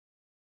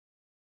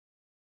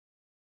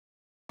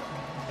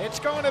It's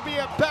going to be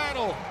a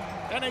battle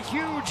and a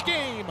huge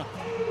game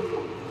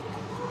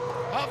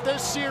of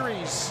this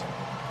series.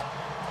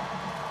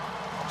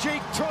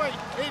 Jake Toit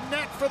in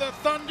net for the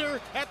Thunder.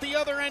 At the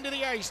other end of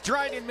the ice,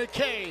 Dryden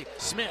McKay.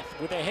 Smith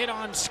with a hit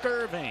on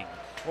Skirving.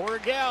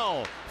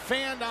 Orgel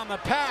fanned on the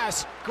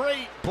pass.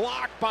 Great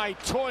block by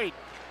Toit.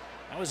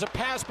 That was a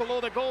pass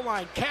below the goal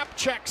line.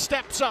 Kapchek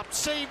steps up,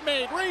 save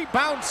made,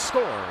 rebound,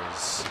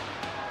 scores.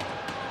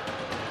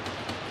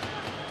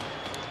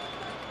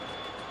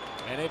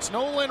 And it's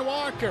Nolan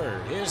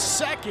Walker, his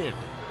second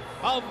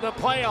of the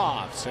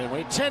playoffs. And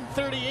with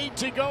 10:38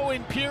 to go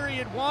in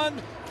period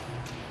one,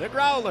 the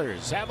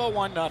Growlers have a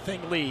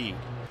 1-0 lead.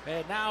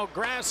 And now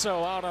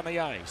Grasso out on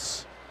the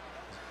ice.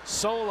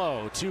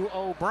 Solo to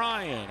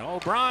O'Brien.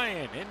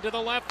 O'Brien into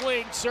the left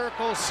wing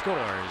circle,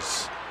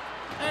 scores.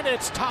 And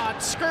it's Todd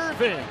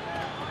Skirving.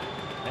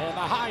 And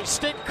the high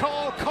stick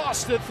call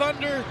cost the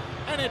Thunder,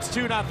 and it's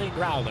 2-0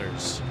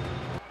 Growlers.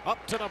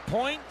 Up to the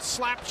point,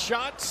 slap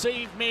shot,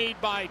 save made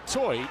by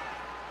Toit.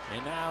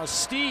 And now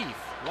Steve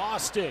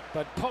lost it,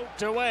 but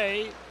poked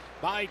away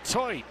by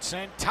Toit.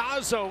 And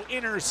Tazo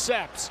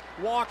intercepts,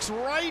 walks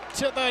right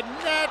to the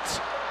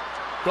net.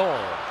 Goal.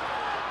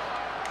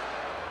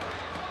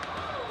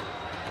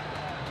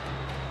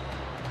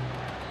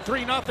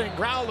 Three 0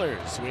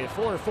 Growlers with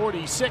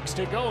 4:46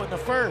 to go in the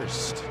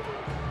first.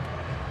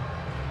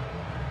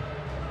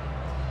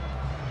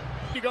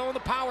 To go in the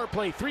power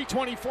play,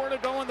 3:24 to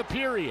go in the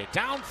period.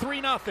 Down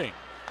 3-0.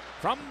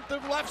 From the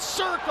left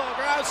circle,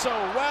 Grasso,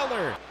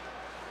 Weller.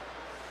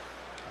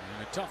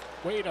 And a tough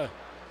way to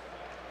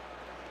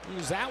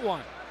use that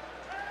one.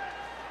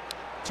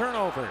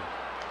 Turnover.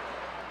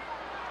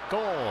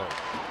 Goal.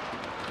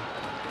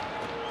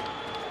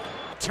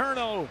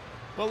 Turnover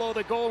below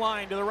the goal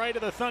line to the right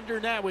of the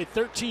Thunder net with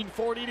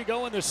 13:40 to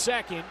go in the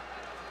second.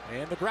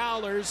 And the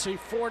Growlers a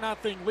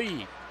 4-0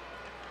 lead.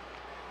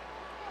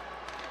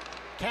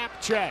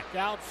 Kapchek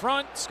out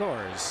front,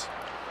 scores.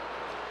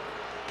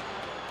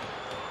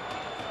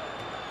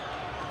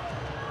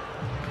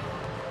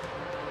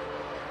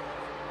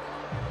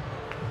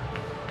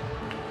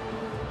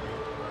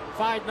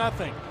 Five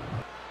 0.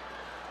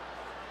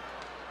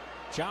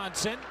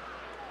 Johnson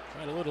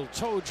tried a little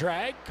toe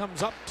drag,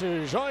 comes up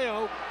to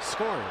Joyo,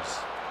 scores.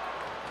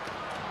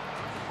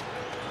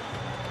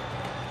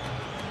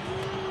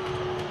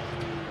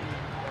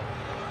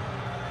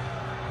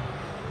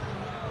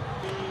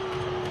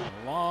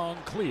 Long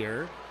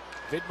clear.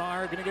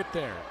 Vidmar gonna get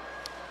there.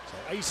 So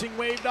icing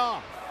waved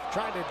off.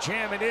 Trying to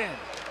jam it in.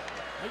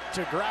 Right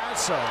to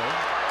Grasso.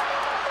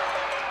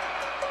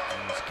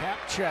 There's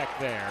Kapchek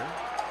there.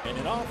 And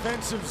an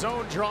offensive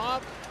zone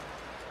drop.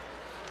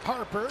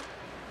 Harper.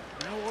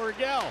 Now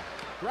Orgel.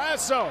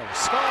 Grasso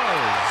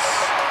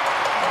scores.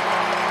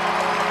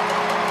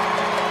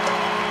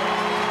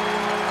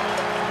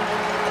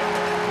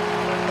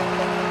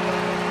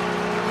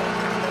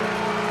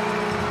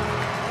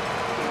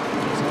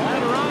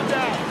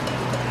 Adirondack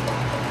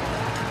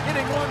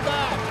getting one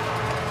back.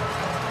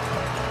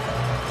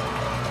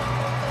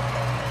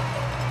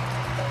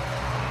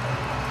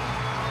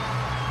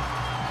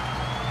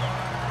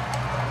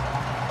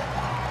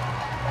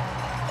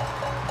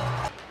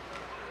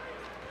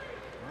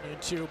 Run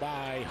into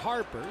by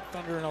Harper.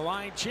 Thunder in a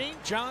line change.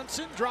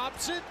 Johnson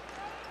drops it.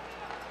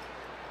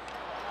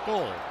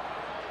 Goal.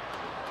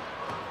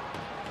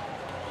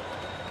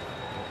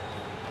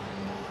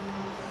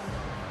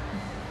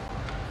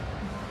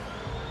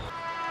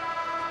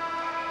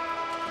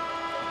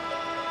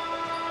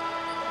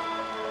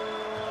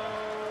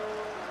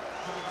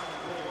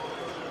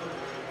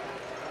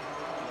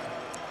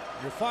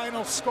 Your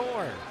final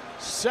score,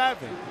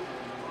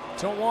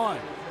 7-1.